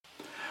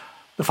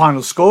The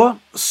final score,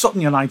 Sutton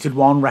United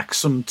 1,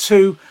 Wrexham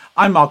 2.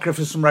 I'm Mark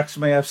Griffiths from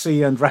Wrexham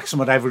AFC, and Wrexham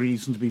had every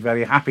reason to be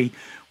very happy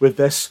with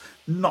this.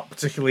 Not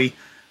particularly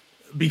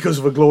because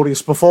of a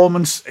glorious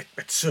performance.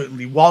 It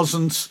certainly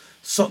wasn't.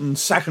 Sutton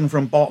second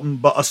from bottom,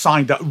 but a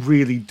side that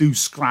really do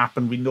scrap,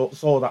 and we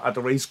saw that at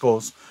the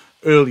racecourse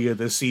earlier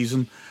this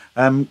season,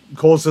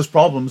 caused us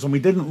problems, and we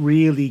didn't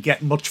really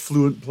get much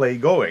fluent play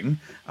going,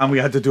 and we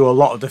had to do a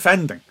lot of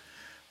defending.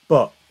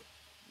 But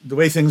the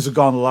way things have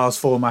gone the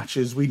last 4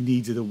 matches, we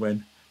needed a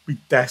win. We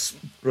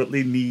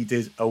desperately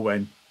needed a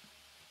win.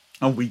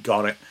 And we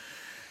got it.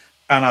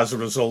 And as a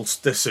result,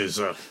 this is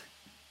a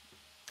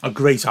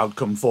great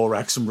outcome for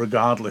Wrexham,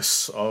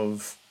 regardless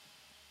of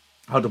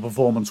how the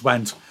performance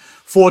went.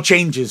 4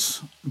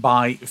 changes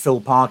by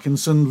Phil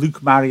Parkinson,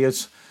 Luke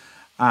Bolton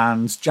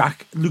and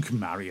Jack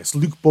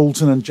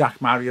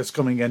Marius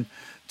coming in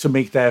to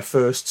make their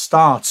first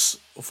starts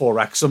for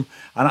Wrexham.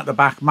 And at the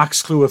back,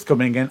 Max Cleworth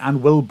coming in,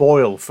 and Will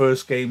Boyle,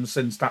 first game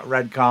since that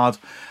red card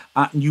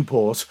at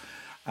Newport.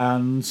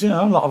 And,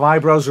 a lot of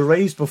eyebrows were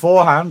raised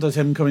beforehand at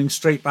him coming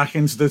straight back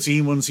into the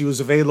team once he was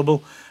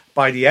available.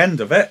 By the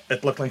end of it,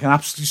 it looked like an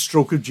absolute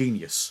stroke of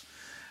genius.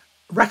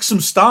 Wrexham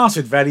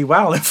started very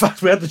well. In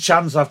fact, we had the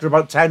chance after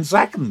about 10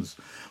 seconds.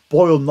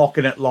 Boyle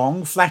knocking it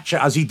long. Fletcher,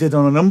 as he did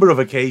on a number of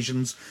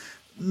occasions,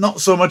 not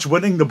so much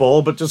winning the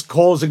ball, but just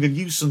causing a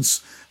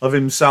nuisance of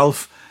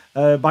himself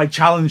by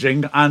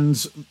challenging,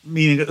 and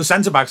meaning that the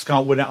centre-backs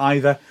can't win it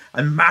either.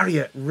 And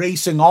Marriott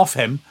racing off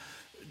him,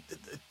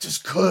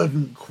 just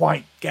couldn't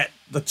quite get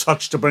the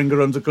touch to bring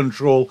her under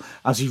control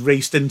as he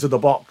raced into the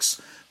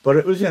box. But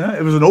it was,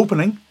 it was an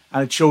opening,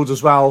 and it showed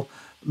as well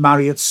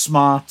Marriott's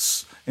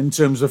smarts in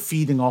terms of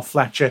feeding off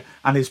Fletcher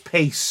and his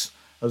pace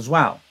as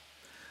well.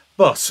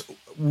 But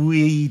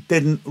we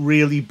didn't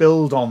really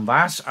build on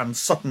that, and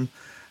Sutton,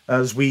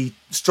 as we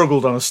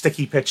struggled on a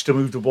sticky pitch to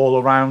move the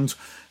ball around,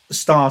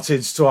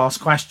 started to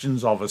ask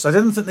questions of us. I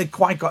didn't think they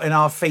quite got in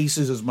our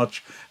faces as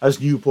much as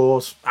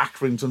Newport,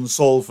 Accrington,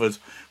 Salford,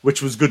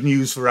 which was good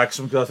news for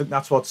Wrexham, because I think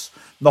that's what's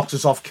knocked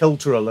us off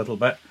kilter a little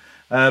bit.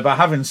 But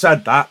having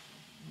said that,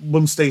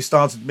 once they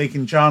started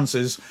making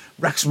chances,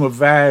 Wrexham were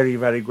very,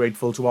 very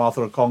grateful to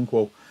Arthur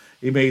Okonkwo.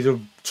 He made a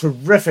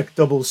terrific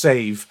double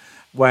save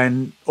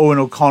when Owen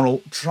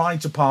O'Connell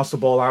tried to pass the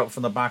ball out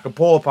from the back. A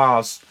poor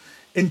pass,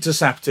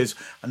 intercepted,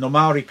 and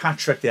Omari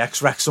Patrick, the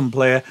ex-Wrexham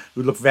player,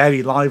 who looked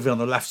very lively on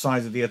the left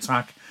side of the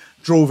attack,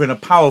 drove in a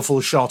powerful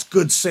shot.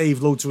 Good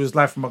save low to his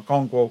left from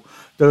Okonkwo.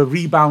 The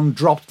rebound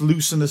dropped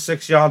loose in the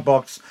 6-yard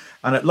box,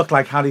 and it looked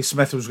like Harry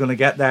Smith was going to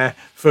get there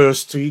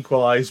first to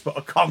equalise, but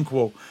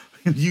Okonkwo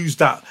used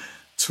that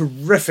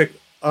terrific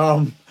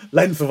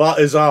length of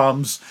his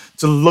arms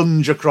to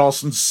lunge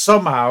across and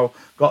somehow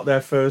got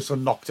there first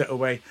and knocked it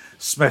away.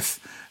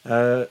 Smith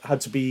had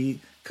to be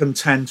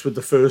content with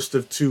the first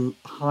of 2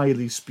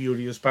 highly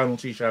spurious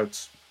penalty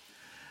shouts.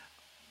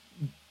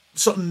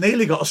 Sutton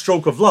nearly got a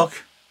stroke of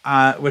luck,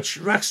 which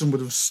Wrexham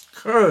would have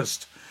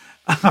cursed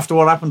after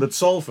what happened at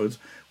Salford,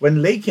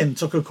 when Lakin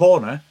took a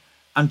corner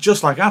and,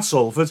 just like at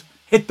Salford,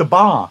 hit the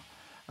bar.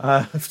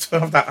 To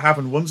have that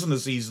happen once in a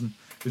season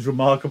is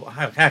remarkable.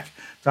 Heck,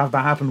 to have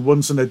that happen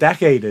once in a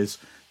decade is.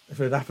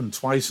 If it happened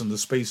twice in the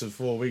space of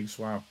 4 weeks,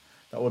 wow,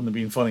 that wouldn't have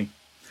been funny.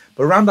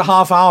 But around the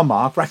half-hour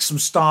mark, Wrexham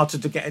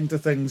started to get into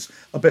things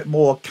a bit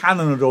more.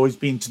 Cannon had always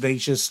been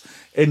tenacious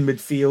in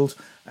midfield.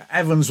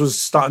 Evans was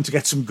starting to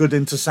get some good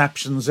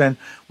interceptions in.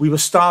 We were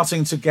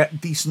starting to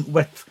get decent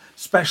width,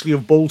 especially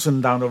of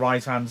Bolton down the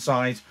right-hand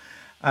side.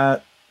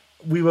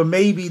 We were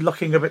maybe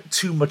looking a bit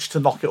too much to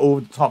knock it over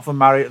the top for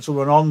Marriott to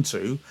run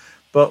onto.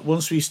 But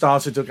once we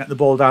started to get the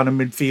ball down in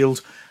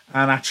midfield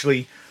and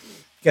actually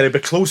get a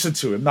bit closer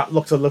to him, that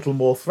looked a little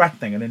more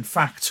threatening. And in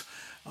fact,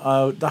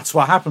 that's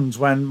what happened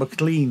when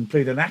McLean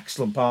played an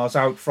excellent pass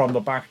out from the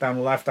back down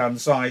the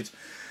left-hand side.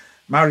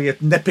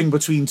 Marriott, nipping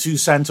between 2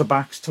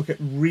 centre-backs, took it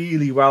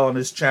really well on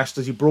his chest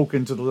as he broke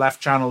into the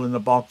left channel in the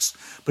box,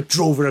 but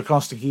drove it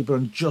across the keeper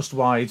and just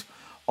wide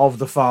of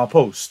the far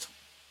post.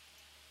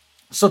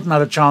 Sutton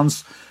had a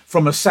chance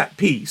from a set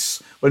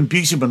piece when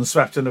Beautyman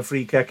swept in a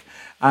free kick,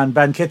 and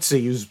Ben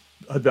Kitsey, who's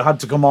had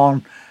to come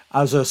on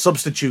as a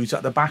substitute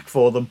at the back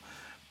for them,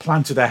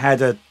 planted a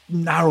header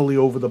narrowly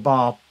over the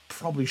bar.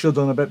 Probably should have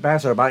done a bit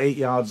better, about 8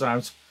 yards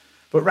out.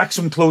 But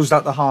Wrexham closed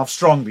out the half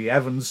strongly.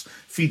 Evans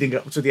feeding it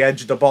up to the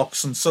edge of the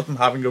box, and Sutton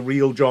having a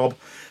real job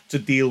to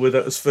deal with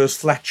it as first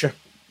Fletcher.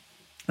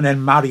 And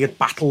then Marriott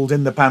battled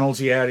in the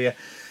penalty area.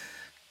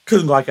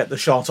 Couldn't quite get the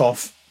shot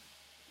off.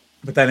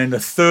 But then in the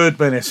 3rd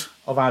minute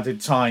of added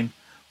time,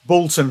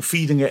 Bolton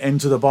feeding it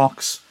into the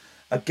box.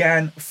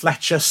 Again,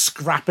 Fletcher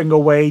scrapping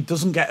away,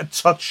 doesn't get a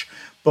touch,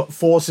 but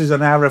forces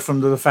an error from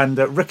the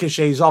defender,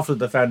 ricochets off the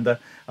defender,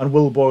 and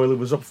Will Boyle, who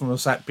was up from a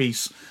set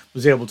piece,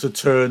 was able to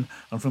turn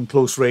and from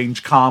close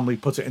range calmly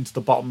put it into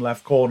the bottom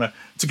left corner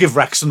to give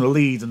Wrexham the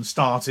lead and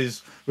start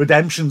his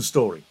redemption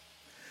story.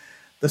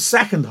 The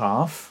second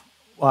half,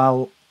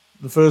 well,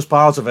 the first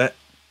part of it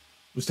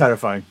was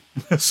terrifying.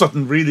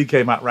 Sutton really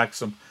came at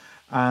Wrexham,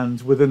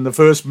 and within the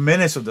first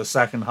minute of the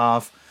second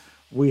half,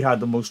 we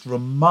had the most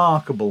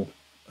remarkable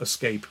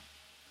escape.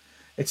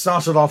 It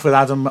started off with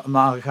Adam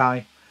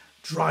Malachi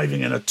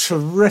driving in a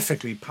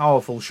terrifically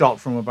powerful shot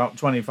from about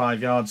 25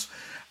 yards.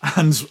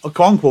 And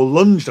Okonkwo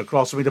lunged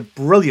across and made a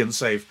brilliant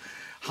save.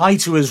 High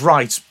to his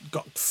right,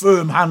 got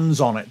firm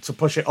hands on it to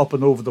push it up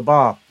and over the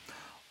bar.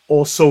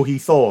 Or so he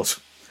thought.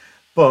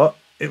 But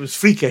it was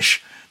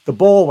freakish. The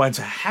ball went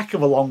a heck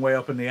of a long way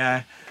up in the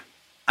air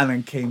and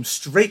then came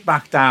straight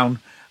back down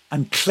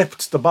and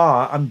clipped the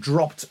bar and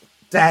dropped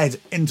dead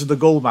into the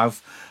goal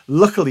mouth.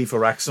 Luckily for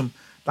Wrexham,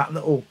 that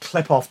little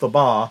clip off the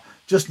bar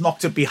just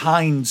knocked it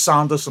behind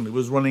Sanderson, who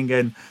was running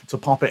in to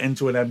pop it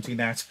into an empty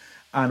net,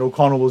 and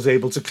O'Connell was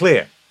able to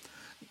clear.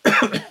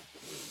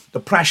 The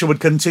pressure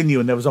would continue,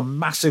 and there was a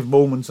massive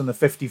moment in the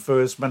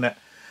 51st minute.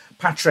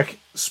 Patrick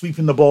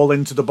sweeping the ball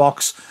into the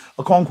box.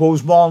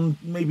 Okonkwo's one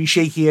maybe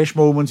shaky-ish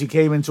moment. He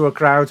came into a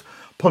crowd,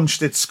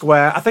 punched it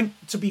square. I think,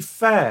 to be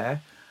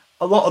fair,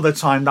 a lot of the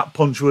time that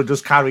punch would have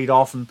just carried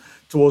off and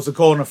towards the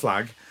corner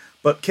flag.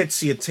 But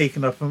Kitsy had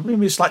taken up a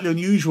maybe slightly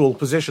unusual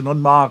position,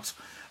 unmarked,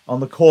 on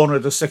the corner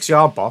of the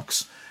 6-yard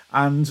box.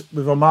 And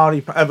with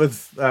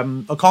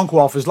Okonkwo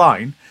off his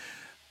line,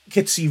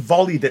 Kitsy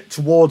volleyed it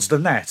towards the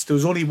net. There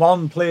was only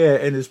one player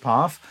in his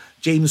path,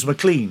 James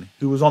McLean,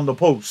 who was on the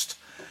post.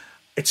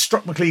 It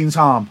struck McLean's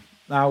arm.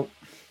 Now,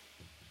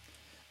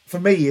 for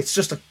me, it's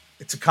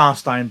a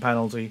cast iron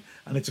penalty,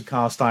 and it's a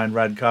cast iron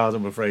red card,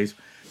 I'm afraid.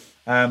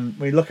 When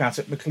you look at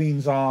it,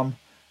 McLean's arm,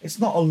 it's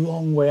not a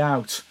long way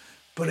out,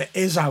 but it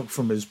is out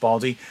from his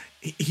body.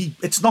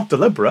 It's not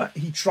deliberate.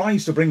 He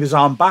tries to bring his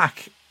arm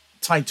back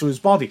tight to his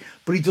body,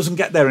 but he doesn't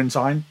get there in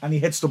time, and he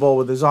hits the ball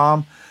with his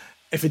arm.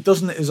 If it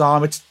doesn't hit his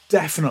arm, it's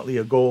definitely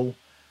a goal.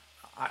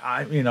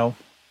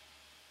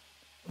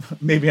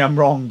 Maybe I'm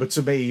wrong, but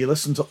to me, you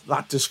listen to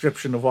that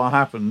description of what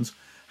happened,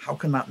 how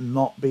can that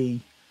not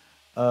be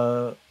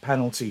a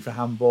penalty for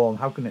handball?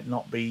 How can it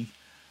not be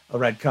a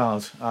red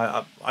card?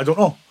 I don't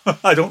know.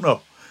 I don't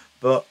know.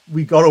 But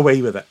we got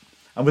away with it.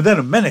 And within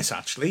a minute,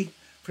 actually,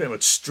 pretty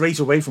much straight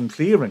away from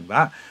clearing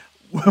that,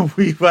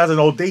 we had an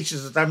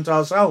audacious attempt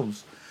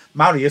ourselves.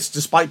 Marius,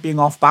 despite being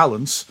off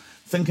balance,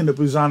 thinking that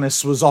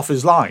Bouzanis was off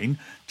his line,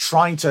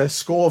 trying to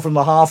score from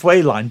the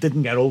halfway line,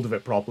 didn't get hold of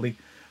it properly.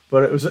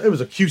 But it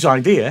was a cute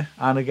idea,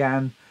 and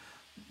again,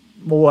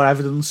 more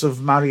evidence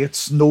of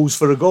Marriott's nose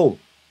for a goal.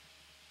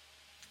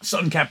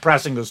 Sutton kept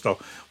pressing us though.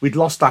 We'd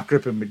lost that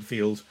grip in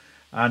midfield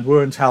and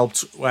weren't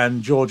helped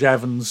when George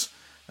Evans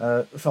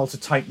felt a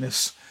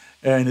tightness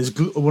in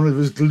one of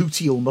his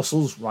gluteal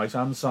muscles, right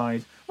hand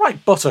side,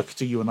 right buttock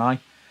to you and I,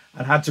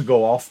 and had to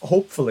go off.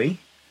 Hopefully,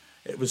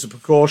 it was a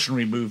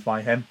precautionary move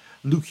by him.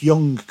 Luke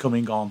Young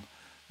coming on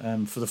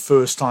for the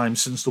first time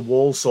since the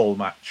Walsall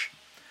match.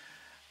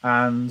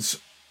 And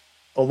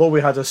although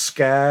we had a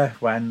scare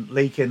when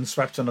Lakin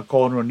swept in a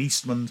corner and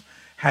Eastman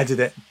headed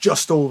it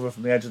just over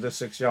from the edge of the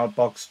 6-yard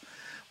box,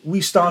 we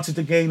started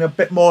to gain a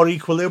bit more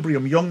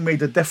equilibrium. Young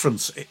made a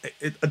difference,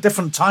 a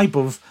different type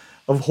of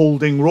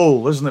holding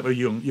role, isn't it, with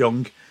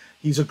Young?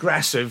 He's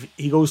aggressive,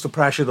 he goes to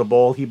pressure the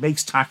ball, he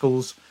makes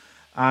tackles,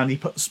 and he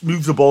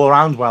moves the ball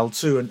around well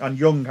too, and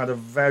Young had a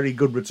very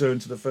good return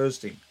to the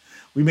first team.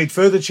 We made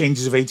further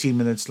changes of 18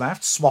 minutes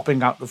left,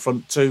 swapping out the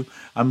front two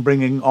and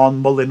bringing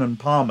on Mullin and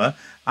Palmer.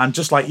 And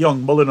just like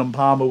Young, Mullin and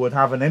Palmer would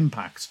have an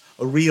impact,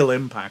 a real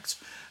impact.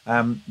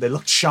 They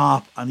looked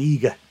sharp and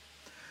eager.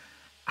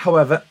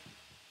 However,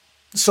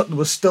 Sutton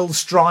was still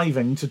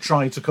striving to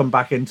try to come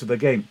back into the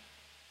game.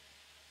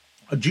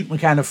 A Duke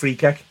McKenna free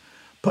kick,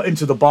 put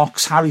into the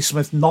box. Harry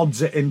Smith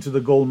nods it into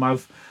the goal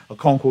mouth.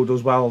 Okonkwo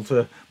does well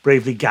to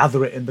bravely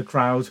gather it in the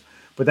crowd.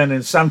 But then in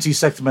the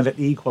 76th minute,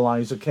 the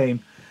equaliser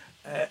came.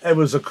 It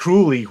was a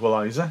cruel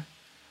equaliser,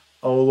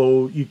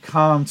 although you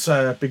can't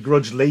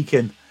begrudge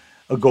Lakin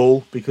a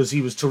goal because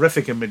he was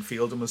terrific in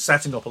midfield and was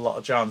setting up a lot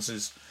of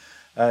chances.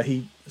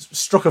 He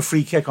struck a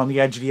free kick on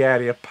the edge of the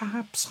area,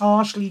 perhaps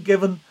harshly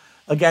given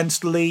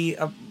against Lee.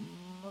 I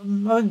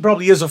think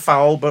probably is a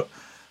foul, but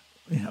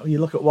you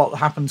look at what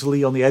happened to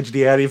Lee on the edge of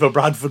the area for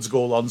Bradford's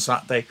goal on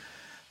Saturday.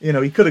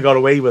 He could have got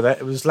away with it.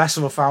 It was less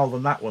of a foul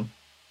than that one.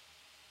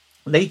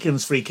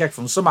 Lakin's free kick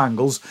from some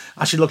angles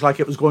actually looked like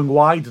it was going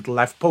wide at the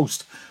left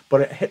post, but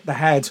it hit the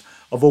head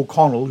of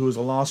O'Connell, who was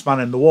the last man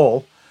in the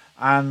wall,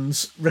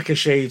 and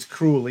ricocheted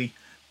cruelly,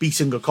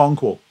 beating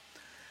Okonkwo.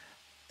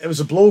 It was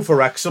a blow for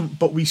Wrexham,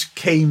 but we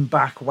came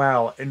back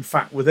well. In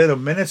fact, within a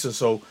minute or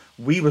so,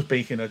 we were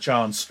making a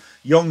chance.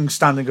 Young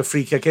standing a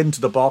free kick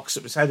into the box.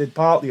 It was headed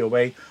partly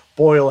away.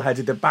 Boyle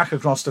headed it back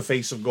across the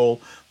face of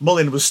goal.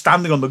 Mullin was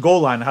standing on the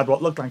goal line and had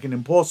what looked like an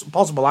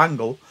impossible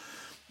angle,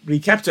 but he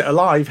kept it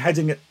alive,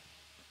 heading it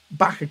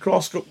back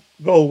across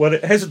goal where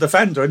it hit a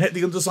defender and hit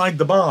the underside of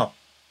the bar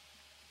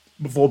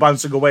before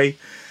bouncing away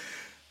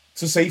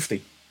to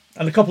safety.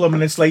 And a couple of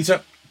minutes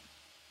later,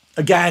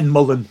 again,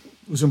 Mullin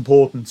was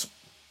important.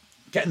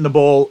 Getting the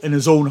ball in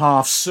his own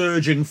half,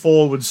 surging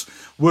forwards,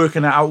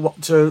 working it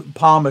out to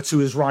Palmer to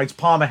his right.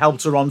 Palmer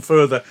helped her on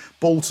further.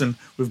 Bolton,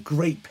 with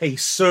great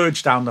pace,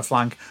 surged down the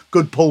flank.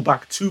 Good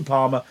pullback to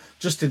Palmer,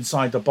 just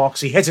inside the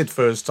box. He hit it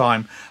first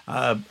time,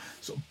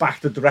 sort of back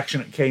the direction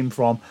it came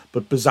from,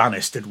 but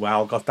Bouzanis did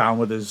well, got down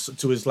with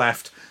to his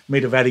left,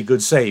 made a very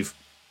good save.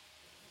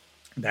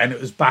 Then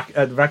it was back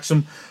at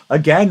Wrexham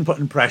again,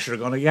 putting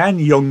pressure on again.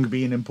 Young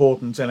being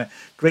important in it.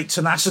 Great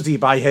tenacity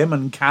by him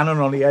and Cannon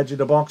on the edge of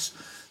the box,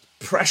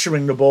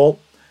 pressuring the ball,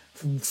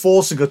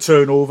 forcing a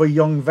turnover.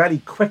 Young very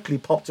quickly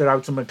popped it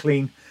out to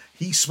McLean.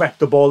 He swept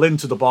the ball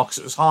into the box.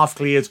 It was half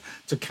cleared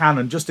to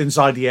Cannon just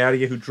inside the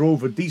area, who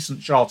drove a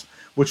decent shot,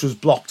 which was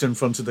blocked in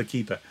front of the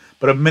keeper.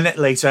 But a minute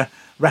later,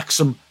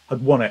 Wrexham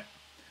had won it.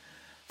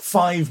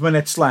 5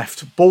 minutes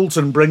left.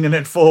 Bolton bringing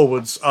it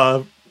forwards.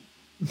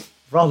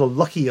 Rather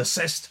lucky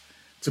assist,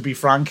 to be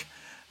frank.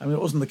 I mean,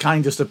 it wasn't the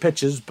kindest of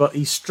pitches, but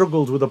he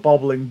struggled with a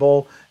bobbling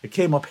ball. It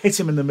came up, hit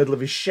him in the middle of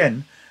his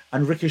shin,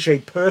 and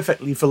ricocheted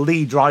perfectly for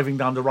Lee driving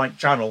down the right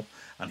channel.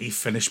 And he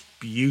finished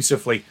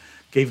beautifully.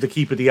 Gave the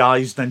keeper the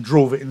eyes, then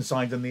drove it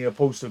inside the near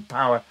post with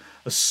power.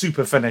 A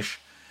super finish.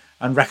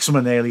 And Wrexham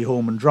are nearly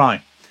home and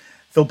dry.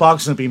 Phil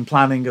Parkinson had been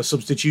planning a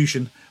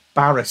substitution,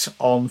 Barrett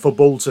on for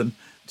Bolton,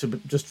 to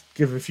just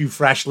give a few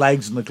fresh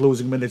legs in the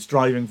closing minutes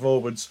driving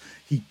forwards.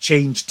 He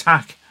changed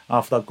tack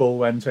after that goal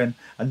went in,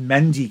 and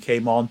Mendy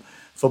came on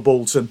for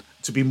Bolton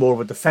to be more of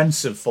a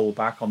defensive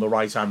fullback on the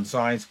right-hand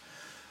side.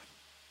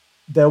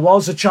 There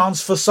was a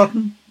chance for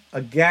Sutton.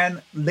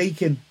 Again,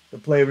 Lakin, the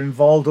player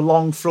involved, a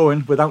long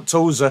throw-in without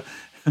Tozer.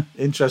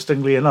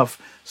 Interestingly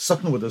enough,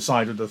 Sutton were the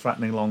side of the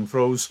threatening long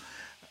throws.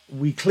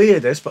 We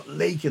cleared this, but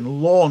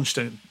Lakin launched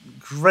a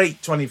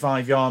great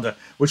 25-yarder,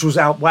 which was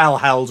out well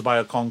held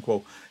by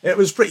Okonkwo. It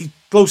was pretty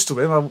close to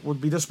him. I would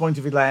be disappointed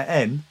if he let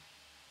it in.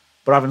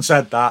 But having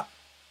said that,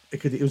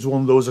 it was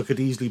one of those that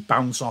could easily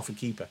bounce off a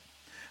keeper.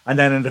 And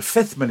then in the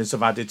 5th minute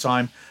of added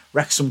time,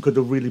 Wrexham could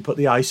have really put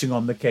the icing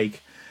on the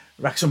cake.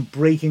 Wrexham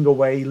breaking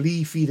away,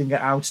 Lee feeding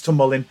it out to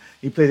Mullin.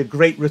 He played a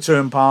great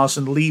return pass,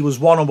 and Lee was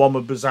one-on-one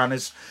with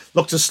Bazanis.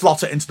 Looked to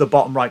slot it into the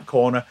bottom right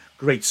corner.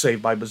 Great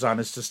save by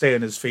Bazanis to stay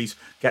on his feet,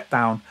 get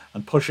down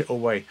and push it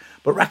away.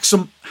 But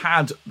Wrexham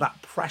had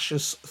that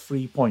precious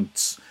 3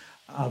 points.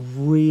 A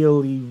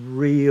really,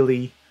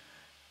 really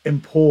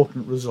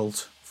important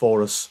result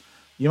for us.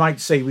 You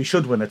might say we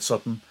should win at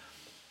Sutton,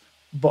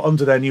 but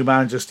under their new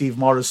manager, Steve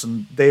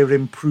Morrison, they're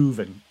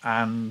improving.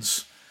 And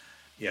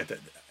yeah,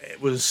 it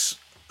was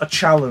a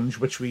challenge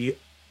which we,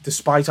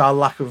 despite our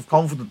lack of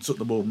confidence at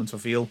the moment, I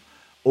feel,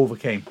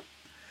 overcame.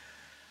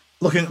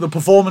 Looking at the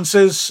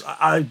performances,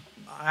 I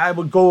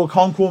would go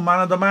Okonkwo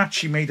man of the match.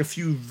 He made a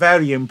few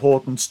very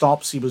important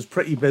stops. He was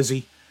pretty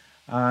busy,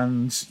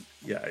 and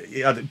yeah,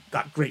 he had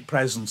that great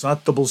presence.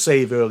 That double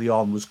save early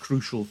on was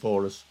crucial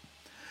for us.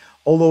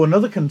 Although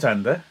another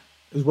contender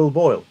is Will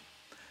Boyle.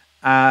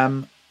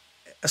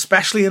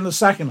 Especially in the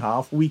second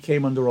half, we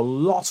came under a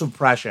lot of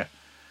pressure,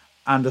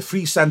 and the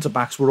 3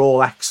 centre-backs were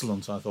all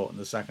excellent, I thought, in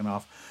the second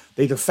half.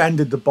 They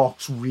defended the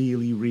box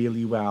really,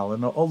 really well.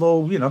 And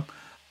although,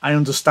 I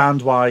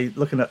understand why,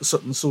 looking at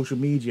Sutton's social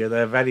media,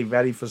 they're very,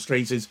 very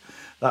frustrated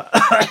that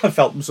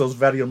felt themselves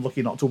very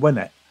unlucky not to win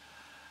it.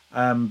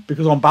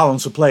 Because on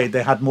balance of play,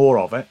 they had more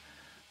of it,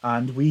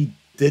 and we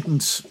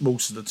didn't,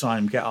 most of the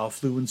time, get our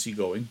fluency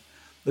going.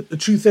 But the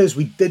truth is,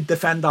 we did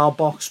defend our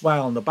box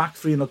well, and the back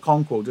three and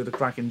Okonkwo did a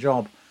cracking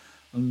job,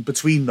 and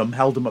between them,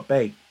 held them at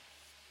bay.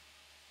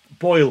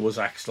 Boyle was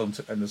excellent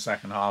in the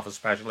second half,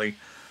 especially.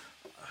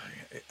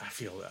 I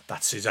feel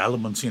that's his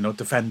element,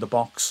 defend the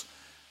box,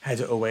 head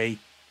it away,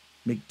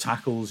 make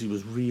tackles. He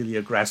was really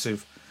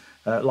aggressive.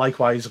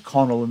 Likewise,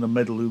 O'Connell in the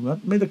middle, who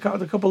made a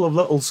couple of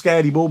little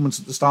scary moments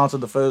at the start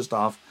of the first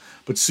half,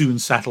 but soon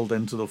settled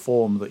into the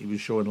form that he was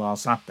showing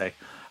last Saturday.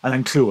 And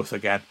then Cleworth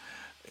again,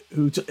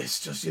 who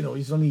it's just,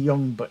 he's only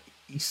young, but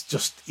he's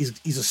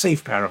a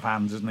safe pair of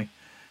hands, isn't he?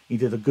 He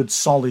did a good,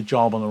 solid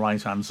job on the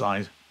right-hand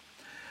side.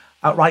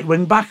 At right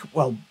wing-back,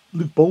 well,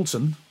 Luke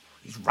Bolton,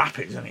 he's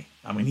rapid, isn't he?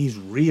 I mean, he's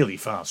really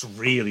fast,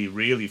 really,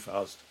 really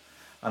fast.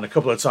 And a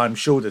couple of times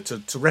showed it to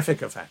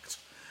terrific effect.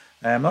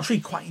 I'm not sure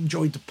he quite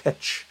enjoyed the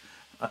pitch.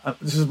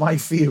 This is my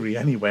theory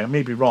anyway, I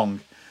may be wrong.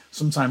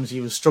 Sometimes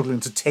he was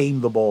struggling to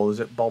tame the ball as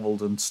it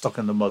bobbled and stuck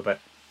in the mud a bit.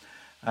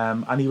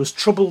 And he was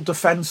troubled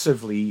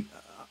defensively.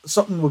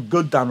 Sutton were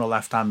good down the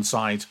left-hand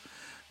side.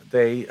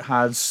 They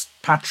had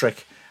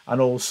Patrick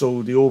and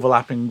also the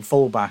overlapping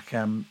fullback,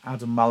 Adam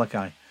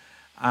Malachi.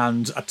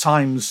 And at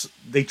times,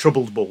 they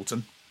troubled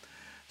Bolton.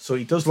 So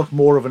he does look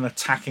more of an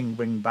attacking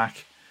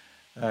wing-back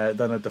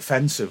than a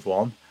defensive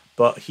one.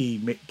 But he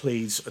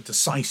plays a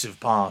decisive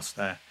part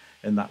there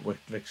in that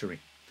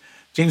victory.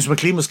 James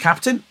McLean was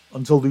captain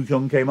until Luke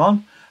Young came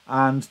on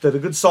and did a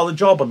good solid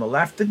job on the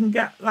left. Didn't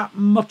get that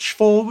much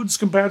forwards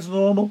compared to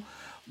normal,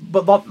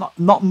 but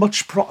not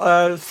much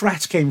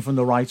threat came from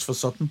the right for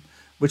Sutton,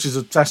 which is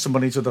a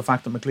testimony to the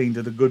fact that McLean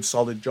did a good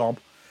solid job.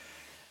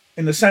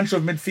 In the centre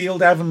of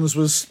midfield, Evans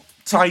was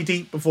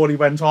tidy before he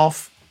went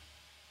off.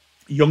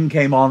 Young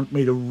came on,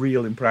 made a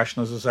real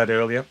impression, as I said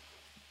earlier.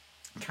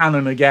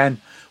 Cannon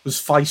again was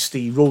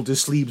feisty, rolled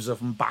his sleeves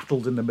up and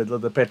battled in the middle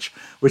of the pitch,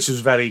 which was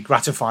very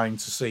gratifying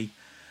to see.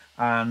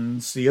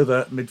 And the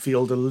other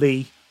midfielder,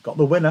 Lee, got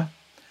the winner.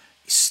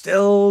 He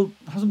still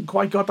hasn't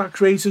quite got that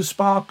creative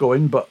spark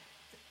going, but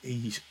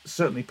he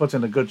certainly put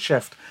in a good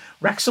shift.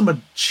 Wrexham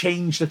had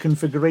changed the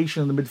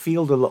configuration in the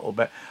midfield a little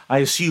bit, I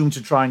assume,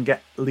 to try and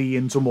get Lee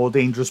into more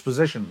dangerous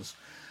positions.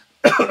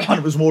 And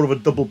it was more of a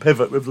double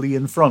pivot with Lee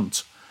in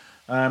front.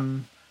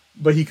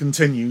 But he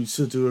continued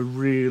to do a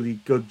really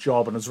good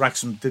job, and as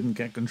Wrexham didn't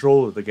get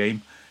control of the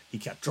game, he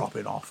kept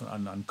dropping off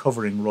and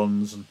covering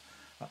runs, and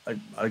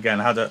again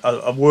had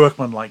a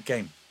workman-like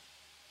game.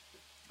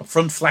 Up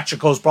front, Fletcher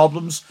caused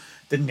problems,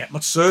 didn't get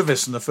much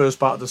service in the first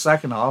part of the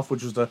second half,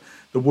 which was the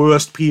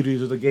worst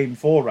period of the game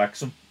for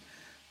Wrexham.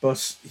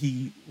 But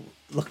he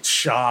looked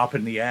sharp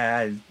in the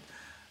air,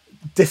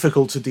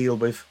 difficult to deal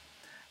with.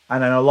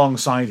 And then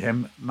alongside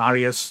him,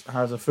 Marius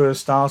has a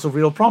first start of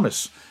real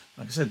promise.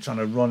 Like I said, trying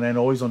to run in,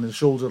 always on the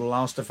shoulder of the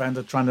last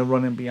defender, trying to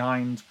run in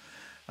behind,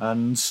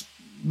 and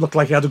looked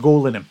like he had a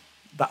goal in him.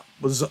 That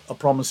was a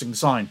promising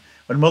sign.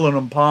 When Mullen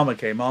and Palmer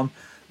came on,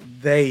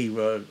 they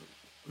were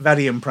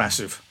very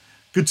impressive.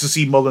 Good to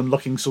see Mullen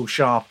looking so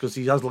sharp, because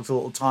he has looked a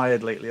little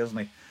tired lately,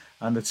 hasn't he?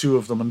 And the two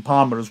of them, and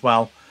Palmer as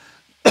well,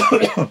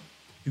 who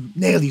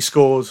nearly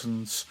scores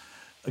and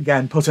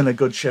again put in a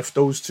good shift.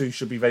 Those two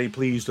should be very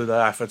pleased with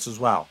their efforts as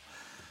well.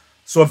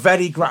 So a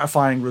very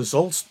gratifying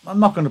result. I'm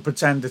not going to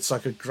pretend it's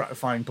like a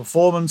gratifying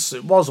performance.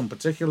 It wasn't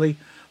particularly,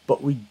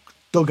 but we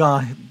dug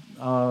our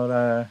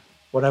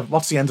whatever.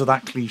 What's the end of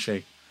that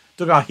cliche?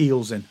 Dug our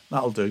heels in.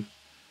 That'll do.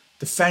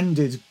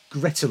 Defended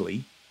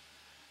grittily.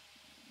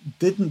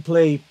 Didn't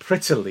play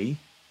prettily.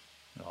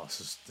 Oh,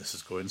 this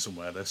is going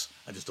somewhere.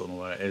 I just don't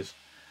know where it is.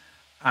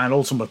 And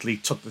ultimately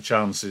took the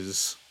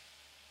chances,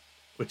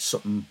 which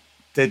Sutton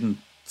didn't.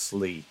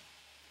 Lee.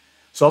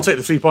 So I'll take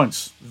the 3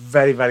 points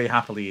very, very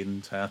happily,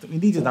 and I think we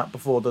needed that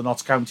before the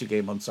Notts County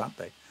game on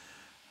Saturday.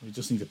 We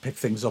just need to pick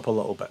things up a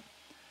little bit.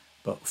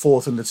 But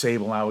fourth in the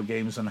table now, with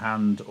games in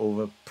hand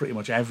over pretty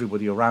much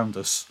everybody around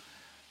us.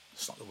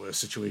 It's not the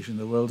worst situation in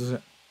the world, is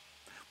it?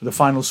 With the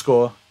final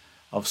score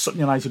of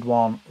Sutton United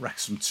 1,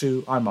 Wrexham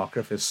 2, I'm Mark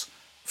Griffiths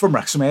from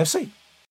Wrexham AFC.